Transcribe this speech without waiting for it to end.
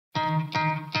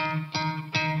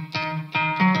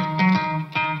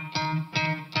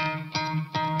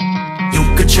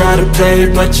try to play,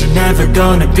 but you're never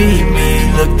gonna beat me.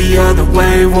 Look the other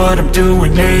way, what I'm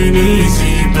doing ain't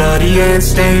easy. Bloody hands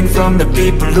stained from the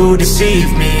people who deceive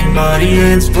me. Muddy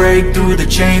hands break through the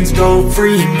chains, go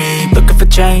free me. Looking for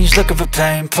change, looking for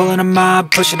pain, pulling a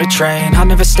mob, pushing a train. I'll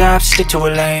never stop, stick to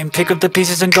a lane, pick up the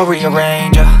pieces and go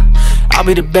rearrange. I'll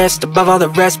be the best above all the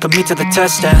rest, put me to the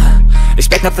test and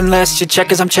expect nothing less, your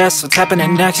check is I'm chess, what's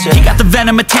happening next, yeah. He got the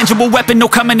venom, a tangible weapon, no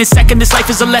coming in second. This life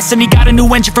is a lesson, he got a new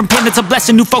engine from pain, that's a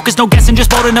blessing. New focus, no guessing,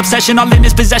 just bold and obsession, all in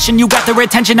his possession. You got their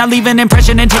attention, I'll leave an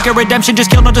impression and take your redemption.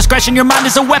 Just kill, no discretion, your mind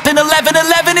is a weapon.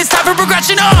 11-11, it's time for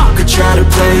progression, You could try to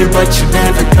play, but you're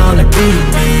never gonna beat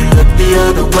me. Look the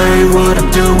other way, what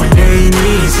I'm doing ain't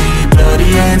easy.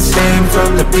 Bloody hands stained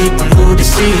from the people who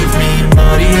deceive me.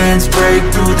 Muddy hands break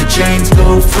through the chains,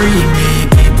 go free me.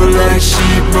 People like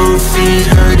sheep move feet,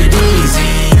 hurt it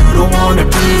easy. You don't wanna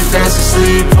be fast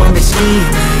asleep when they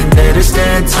scheming. Better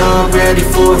stand tall, ready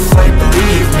for a fight,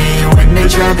 believe me. When they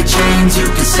try the chains, you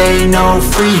can say no,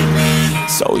 free me.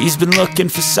 So he's been looking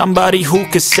for somebody who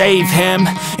could save him,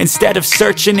 instead of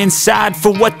searching inside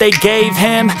for what they gave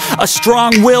him. A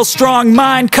strong will, strong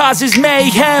mind causes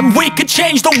mayhem. We could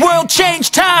change the world,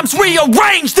 change times,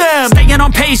 rearrange them. Staying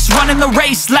on pace, running the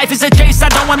race, life is a chase. I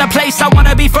don't want a place, I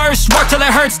wanna be first. Work till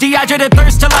it hurts, dehydrated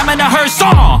thirst till I'm in a hearse.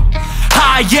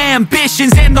 High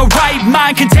ambitions and the right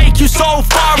mind can take you so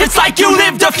far. It's like you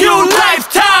lived a few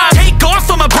lifetimes. Take off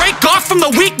from a break off from the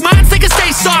weak minds, they can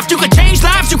stay soft. You can change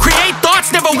lives, you create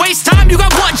thoughts, never waste time. You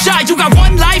got one shot, you got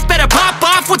one life, better pop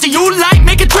off. What do you like?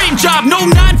 Make a dream job. No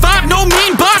 9-5, no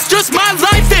mean boss, just my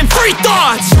life and free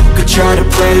thoughts. You could try to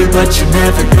play, but you're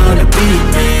never gonna beat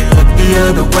me. Look the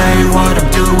other way, what I'm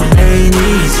doing ain't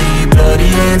easy.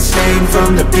 Bloody hands stained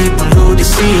from the people who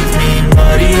deceive me.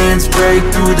 Muddy hands break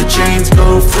through the chains,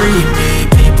 go free me.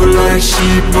 People like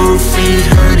sheep move feet,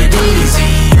 hurt it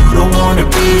easy. You don't wanna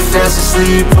be fast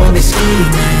asleep when they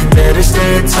scheming. Better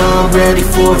stand tall, ready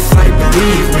for a fight,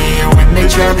 believe me. When they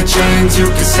try the chains, you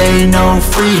can say no,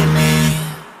 free me.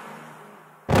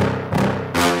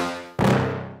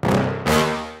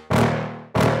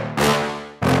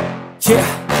 Yeah.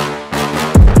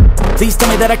 Please tell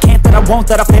me that I can't, that I won't,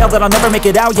 that I fail, that I'll never make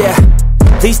it out, yeah.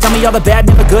 Please tell me all the bad,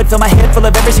 never good, fill my head full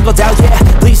of every single doubt, yeah.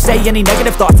 Please say any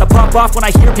negative thoughts, I pop off when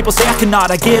I hear people say I cannot.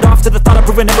 I get off to the thought of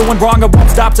proving everyone wrong, I won't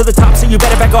stop to the top, so you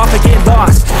better back off and get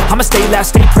lost. I'ma stay loud,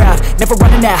 stay proud, never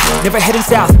running out, never heading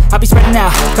south. I'll be spreading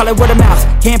out, call it word of mouth,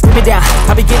 can't put me down,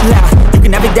 I'll be getting loud. You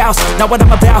can have it douse, not what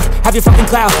I'm about, have your fucking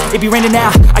cloud. It be raining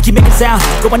now, I keep making sound,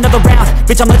 go another round,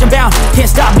 bitch I'm legend bound, can't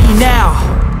stop me now.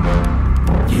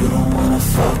 You don't wanna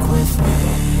fuck with me,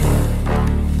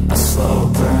 a slow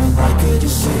burn like a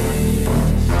disease.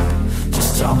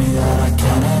 Just tell me that I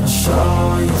can and I'll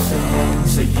show you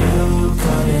things that you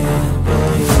couldn't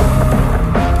believe.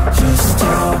 Just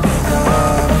tell me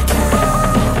that I can.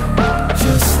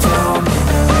 Just tell me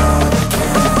that I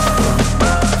can.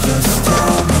 Just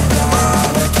tell me that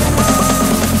I can.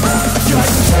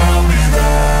 Just tell me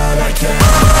that I can.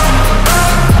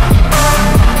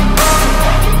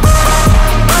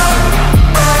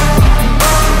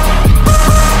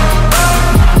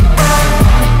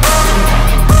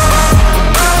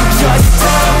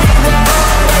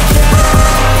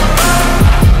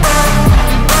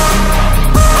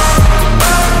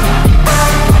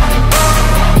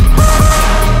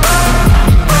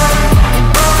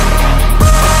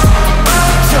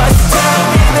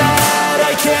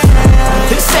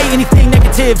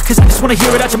 Cause I just wanna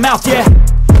hear it out your mouth, yeah.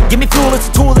 Give me fuel, it's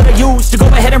a tool that I use to go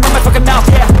ahead and run my fucking mouth,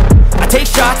 yeah. I take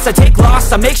shots, I take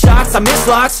loss, I make shots, I miss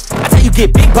lots. That's how you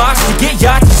get big box, you get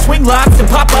yachts, you swing lots and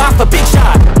pop off a big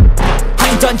shot.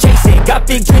 I ain't done chasing, got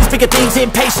big dreams, bigger things,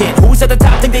 impatient. Who's at the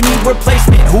top think they need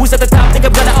replacement? Who's at the top think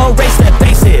I'm gonna erase that,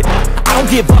 face it. I don't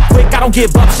give up quick, I don't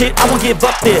give up shit, I won't give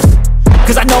up this.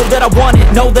 Cause I know that I want it,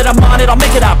 know that I'm on it, I'll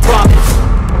make it, I promise.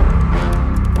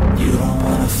 You don't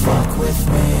wanna fuck with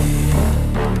me,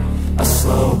 a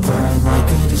slow burn like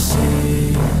a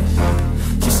disease.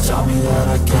 Just tell me that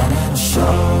I can and I'll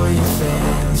show you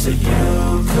things that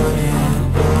you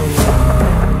couldn't believe.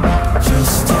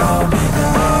 Just tell me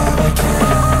that I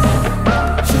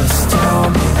can. Just tell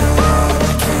me that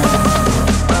I can.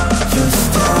 Just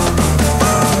tell me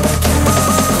that I can.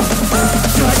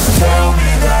 Just tell me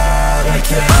that I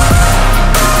can.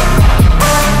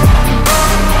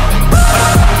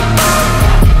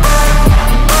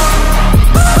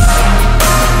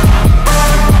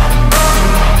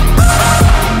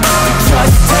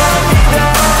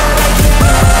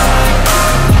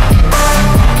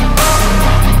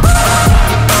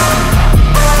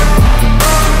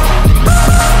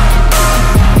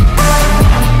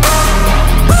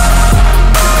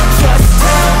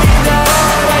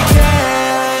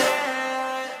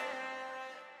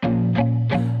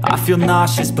 feel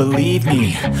nauseous, believe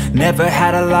me. Never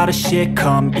had a lot of shit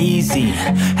come easy.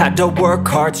 Had to work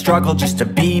hard, struggle just to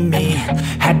be me.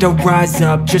 Had to rise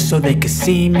up just so they could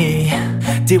see me.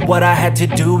 Did what I had to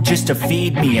do just to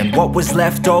feed me, and what was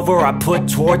left over I put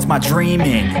towards my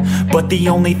dreaming. But the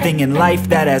only thing in life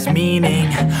that has meaning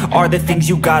are the things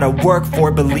you gotta work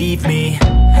for, believe me.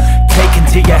 Take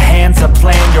into your hands a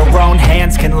plan, your own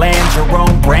hands can land your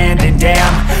own brand. And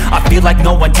damn, I feel like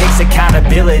no one takes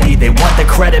accountability. They want the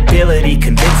credibility,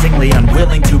 convincingly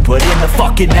unwilling to put in the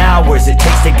fucking hours it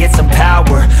takes to get some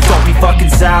power. Don't be fucking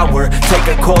sour, take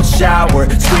a cold shower.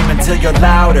 Scream until you're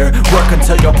louder, work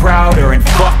until you're prouder. And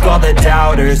fuck all the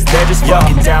doubters, they're just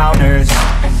fucking downers.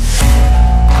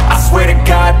 I swear to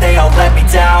God they all let me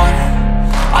down.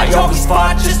 I always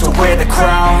fought just to wear the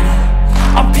crown.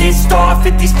 I'm pissed off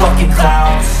at these fucking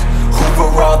clowns who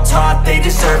were all taught they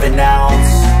deserve an ounce.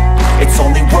 It's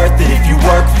only worth it if you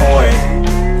work for it.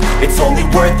 It's only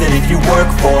worth it if you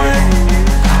work for it.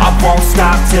 I won't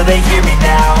stop till they hear me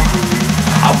now.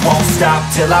 I won't stop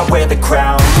till I wear the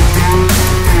crown.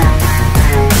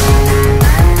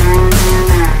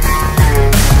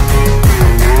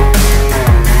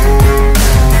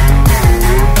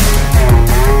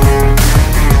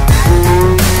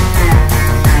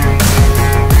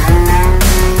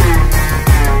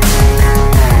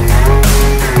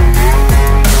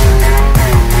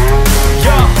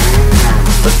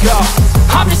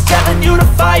 I'm just telling you to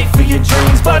fight for your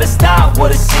dreams, but it's not what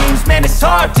it seems. Man, it's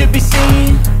hard to be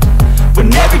seen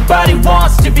when everybody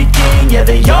wants to be king. Yeah,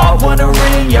 they all wanna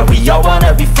ring, yeah, we all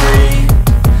wanna be free.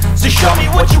 So show me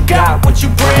what you got, what you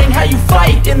bring, how you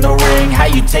fight in the ring, how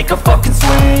you take a fucking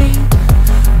swing.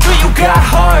 Do you got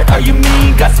heart, are you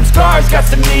mean? Got some scars, got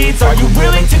some needs, are you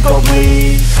willing to go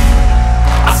bleed?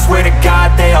 I swear to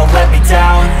God they all let me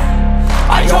down.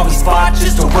 I always fought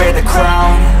just to wear the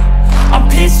crown. I'm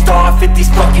pissed off at these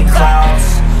fucking clowns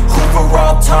who were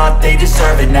all taught they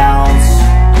deserve an ounce.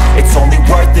 It's only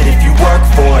worth it if you work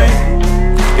for it.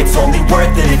 It's only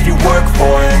worth it if you work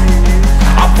for it.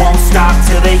 I won't stop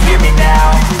till they hear me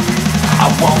now. I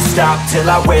won't stop till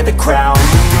I wear the crown.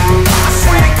 I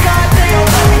swear to God they all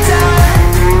let me down.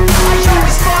 I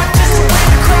always fought just to wear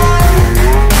the crown.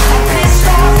 I'm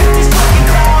pissed off at these fucking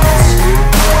clowns who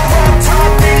were all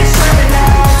taught they deserve an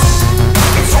ounce.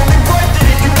 It's only worth it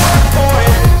if you work for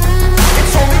it. It's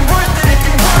only worth it if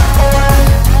you work for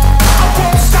it. I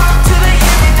won't stop till they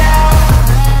hear me now.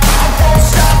 I won't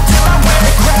stop till I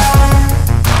wear the crown.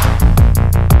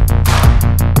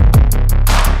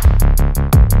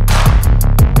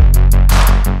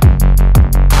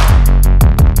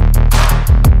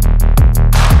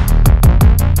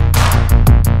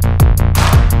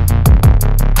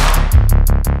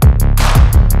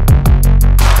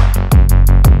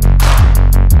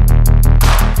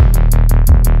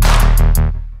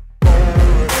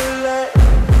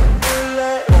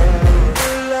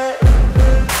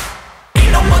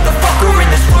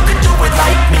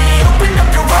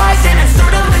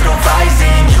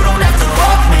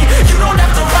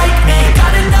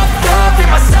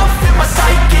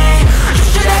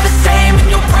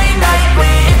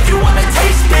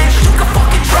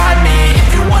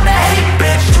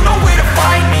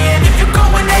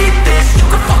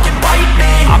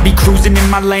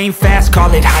 My lane fast,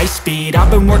 call it high speed.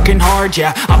 I've been working hard,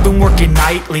 yeah, I've been working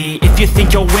nightly. If you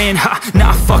think you'll win, ha,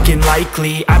 not fucking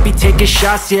likely. I be taking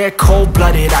shots, yeah,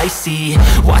 cold-blooded, icy.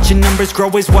 Watching numbers grow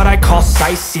is what I call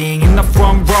sightseeing. In the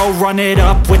front row, run it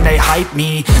up when they hype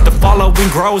me. The following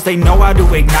grows, they know how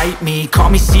to ignite me. Call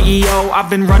me CEO, I've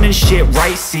been running shit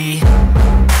right, see.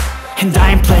 And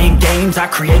I ain't playing games, I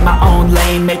create my own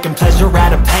lane, making pleasure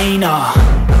out of pain,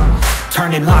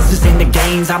 turning losses into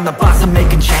gains. I'm the boss, I'm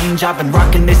making change. I've been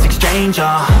rocking this exchange,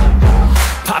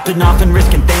 popping off and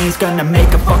risking things. Gonna make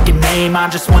a fucking name, I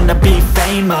just wanna be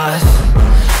famous.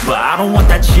 But I don't want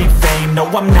that cheap fame, no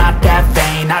I'm not that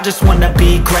vain. I just wanna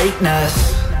be greatness.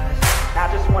 I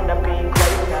just wanna be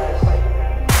greatness.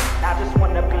 I just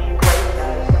wanna be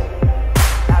greatness.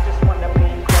 I just wanna be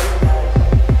greatness.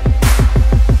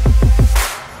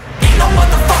 Ain't no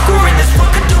motherfucker in this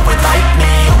world could do it like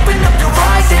me. Open up your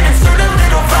eyes and insert a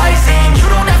little rising. You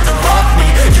don't have to love me,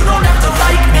 you don't have to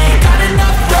like me. Got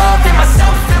enough love in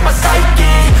myself, in my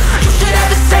psyche. You should have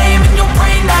the same in your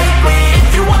brain nightly.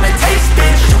 If you wanna taste,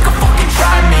 bitch, you can fucking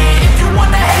try me. If you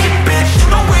wanna hate, bitch, you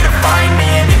know where to find me.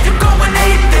 And if you're going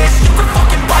hate,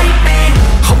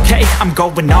 I'm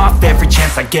going off every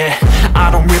chance I get. I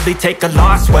don't really take a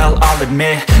loss, well, I'll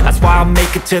admit. That's why I'll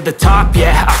make it to the top,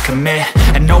 yeah, I commit.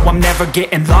 And no, I'm never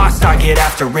getting lost, I get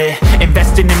after it.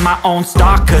 Investing in my own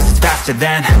stock, cause it's faster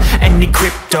than any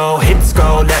crypto hits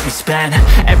go, let me spend.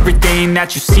 Everything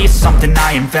that you see is something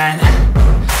I invent,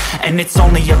 and it's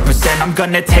only a percent. I'm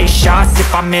gonna take shots,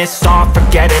 if I miss all,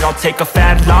 forget it. I'll take a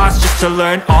fat loss just to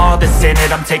learn all that's in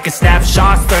it. I'm taking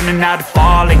snapshots, learning how to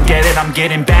fall and get it. I'm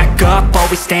getting back up,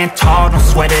 always stand tall, don't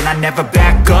sweat it. I never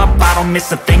back up, I don't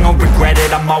miss a thing or regret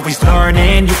it. I'm always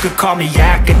learning, you could call me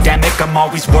academic. I'm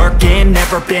always working,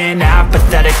 never been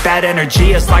apathetic. Bad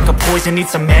energy is like a poison,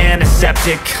 needs some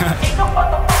antiseptic. Ain't no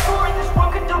motherfucker in this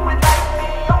world can do it like me.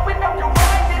 Open up your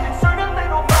mind and insert a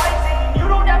little rising. You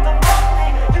don't have to love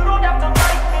me, you don't have to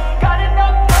like me. Got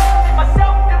enough love in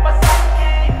myself and my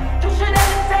psyche. You should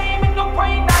have the same in your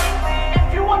brain nightly. If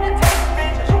you wanna taste,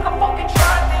 bitch, you can fucking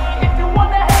try me. If you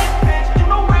wanna hate, bitch, you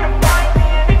know where to find me.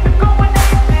 And if you're going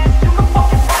hate, bitch, you can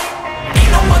fucking fight me.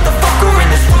 Ain't no motherfucker in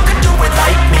this world can do it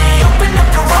like me. Open up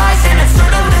your eyes and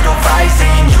insert a little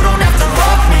rising. You don't have to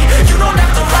love me, you don't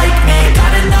have to like me.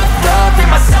 Got enough love in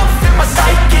myself and my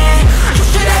psyche. You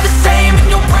should have the same in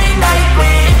your brain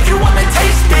nightly. If you wanna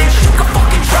taste, bitch, you can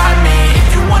fucking try me. If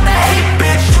you wanna hate,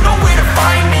 bitch, you know where to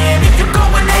find me. And if you're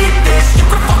going hate this, you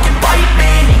can fucking bite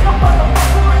me. Ain't no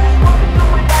motherfucker in this world can do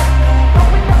it like me.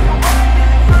 Open up your mind and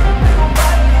insert a little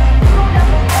rising. You don't have to love me, you don't have to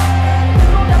like me. Got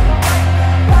enough love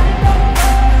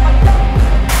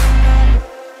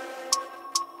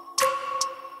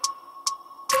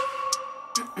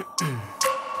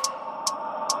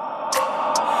in myself.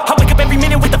 I wake up every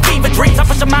minute with the fever dreams. I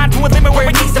push a mind to a limit where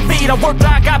it needs to be. I work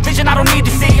blind, got vision I don't need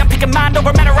to see. I'm picking mind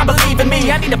over matter, I believe in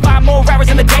me. I need to find more hours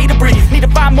in the day to breathe. Need to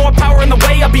find more power in the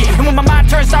way I be. And when my mind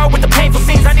turns sour with the painful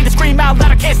scenes, I need to scream out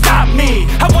loud, I can't stop me.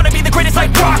 I wanna be the greatest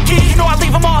like Rocky. You know I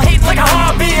leave them all hating like a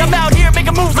hobby. I'm out here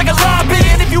making moves like a lobby.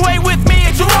 And if you ain't with me,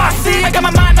 it's your loss, see. I got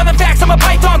my mind on the facts, I'm a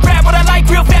python. Grab what I like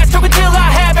real fast, choke until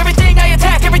I have everything I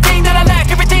attack. Everything that I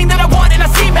lack, everything that I want, and I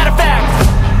see, matter of fact.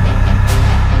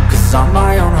 Cause I'm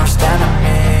my own worst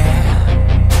enemy.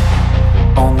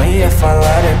 Only if I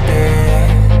let it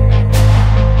be.